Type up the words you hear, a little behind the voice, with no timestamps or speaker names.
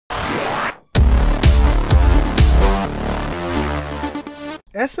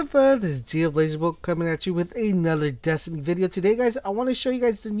SFL, this is GRIMOIRE coming at you with another Destiny video. Today, guys, I want to show you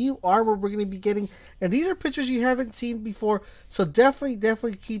guys the new armor we're going to be getting. And these are pictures you haven't seen before. So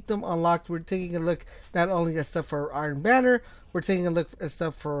definitely keep them unlocked. We're taking a look not only at stuff for Iron Banner, we're taking a look at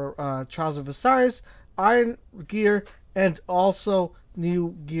stuff for Trials of Osiris, Iron Gear, and also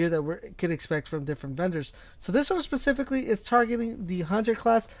new gear that we can expect from different vendors. So this one specifically is targeting the Hunter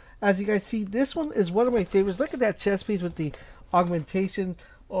class. As you guys see, this one is one of my favorites. Look at that chest piece with the augmentation,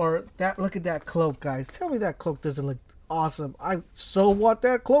 or that, look at that cloak, guys. Tell me that cloak doesn't look awesome. I so want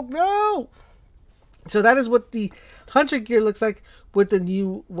that cloak now. So that is what the Hunter gear looks like with the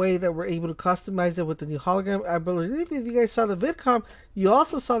new way that we're able to customize it with the new hologram. I believe if you guys saw the VidCom, you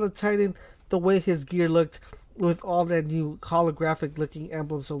also saw the Titan, the way his gear looked with all that new holographic looking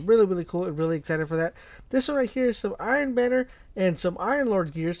emblem. So really cool and really excited for that. This one right here is some Iron Banner and some Iron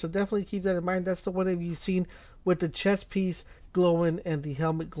Lord gear, so definitely keep that in mind. That's the one that you've seen with the chest piece glowing and the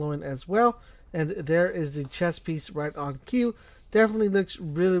helmet glowing as well. And there is the chest piece right on cue. Definitely looks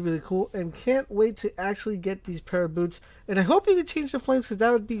really cool, and can't wait to actually get these pair of boots. And I hope you can change the flames, because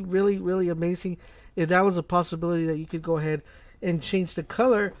that would be really amazing if that was a possibility, that you could go ahead and change the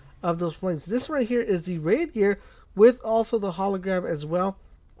color of those flames. This right here is the raid gear with also the hologram as well,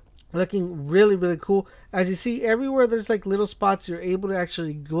 looking really cool. As you see, everywhere there's like little spots, you're able to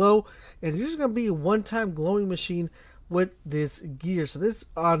actually glow, and you're just gonna be a one-time glowing machine with this gear. So this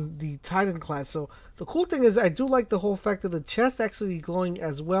on the Titan class. So the cool thing is, I do like the whole fact of the chest actually glowing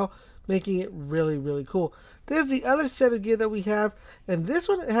as well, making it really cool. There's the other set of gear that we have, and this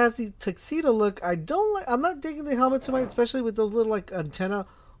one has the tuxedo look. I'm not digging the helmet too much, especially with those little like antenna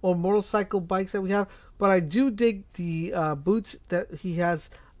or motorcycle bikes that we have, but I do dig the boots that he has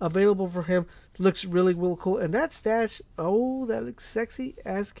available for him. Looks really cool. And that stash, oh, that looks sexy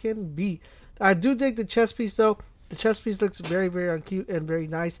as can be. I do dig the chest piece though. The chest piece looks very cute and very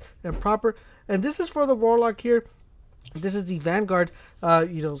nice and proper. And this is for the Warlock here. This is the Vanguard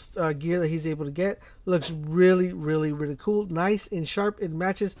gear that he's able to get. Looks really cool, nice and sharp. It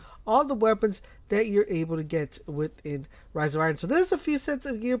matches all the weapons that you're able to get within Rise of Iron. So there's a few sets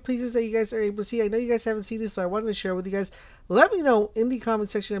of gear pieces that you guys are able to see. I know you guys haven't seen this, so I wanted to share with you guys. Let me know in the comment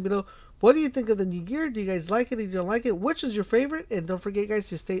section down below, what do you think of the new gear? Do you guys like it? If you don't like it, which is your favorite? And don't forget, guys,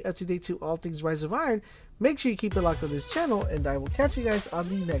 to stay up to date to all things Rise of Iron. Make sure you keep it locked on this channel, and I will catch you guys on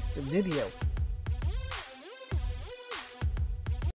the next video.